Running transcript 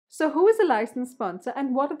So who is a licensed sponsor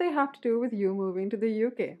and what do they have to do with you moving to the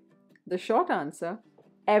UK? The short answer,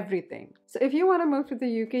 everything. So if you want to move to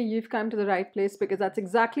the UK, you've come to the right place because that's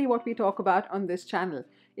exactly what we talk about on this channel.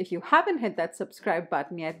 If you haven't hit that subscribe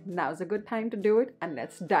button yet, now's a good time to do it, and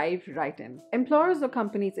let's dive right in. Employers or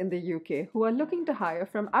companies in the UK who are looking to hire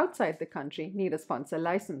from outside the country need a sponsor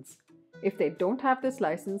license. If they don't have this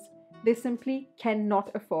license, they simply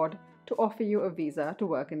cannot afford to offer you a visa to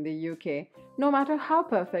work in the UK, no matter how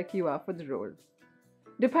perfect you are for the role.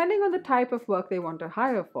 Depending on the type of work they want to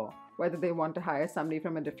hire for, whether they want to hire somebody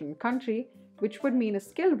from a different country, which would mean a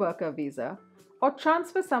skilled worker visa, or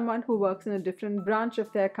transfer someone who works in a different branch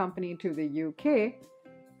of their company to the UK,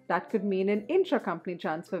 that could mean an intra-company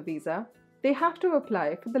transfer visa, they have to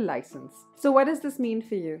apply for the license. So what does this mean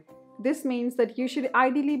for you? This means that you should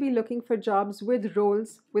ideally be looking for jobs with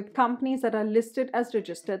roles with companies that are listed as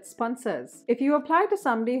registered sponsors. If you apply to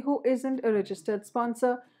somebody who isn't a registered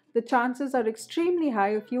sponsor, the chances are extremely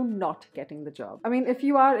high of you not getting the job. I mean, if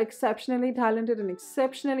you are exceptionally talented and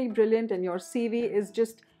exceptionally brilliant and your CV is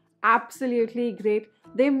just absolutely great,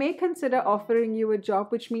 they may consider offering you a job,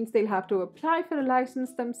 which means they'll have to apply for a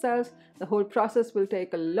license themselves. The whole process will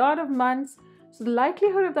take a lot of months. So the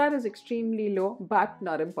likelihood of that is extremely low, but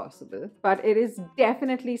not impossible. But it is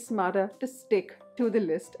definitely smarter to stick to the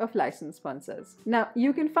list of licensed sponsors. Now,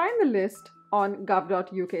 you can find the list on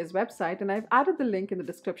gov.uk's website, and I've added the link in the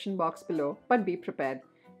description box below, but be prepared.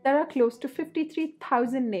 There are close to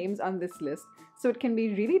 53,000 names on this list, so it can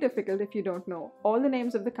be really difficult if you don't know all the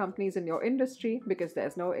names of the companies in your industry because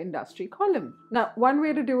there's no industry column. Now, one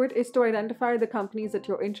way to do it is to identify the companies that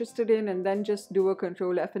you're interested in and then just do a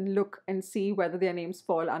Control F and look and see whether their names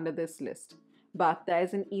fall under this list. But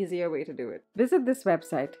there's an easier way to do it. Visit this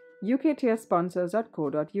website,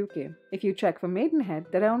 uktsponsors.co.uk. If you check for Maidenhead,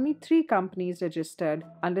 there are only 3 companies registered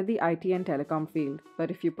under the IT and telecom field. But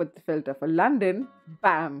if you put the filter for London,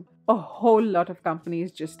 bam, a whole lot of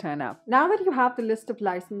companies just turn up. Now that you have the list of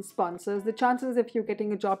licensed sponsors, the chances of you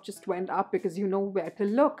getting a job just went up because you know where to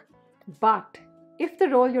look. But if the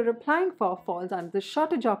role you're applying for falls under the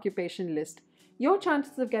shortage occupation list, your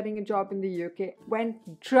chances of getting a job in the UK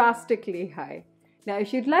went drastically high. Now,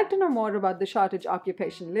 if you'd like to know more about the shortage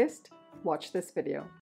occupation list, watch this video.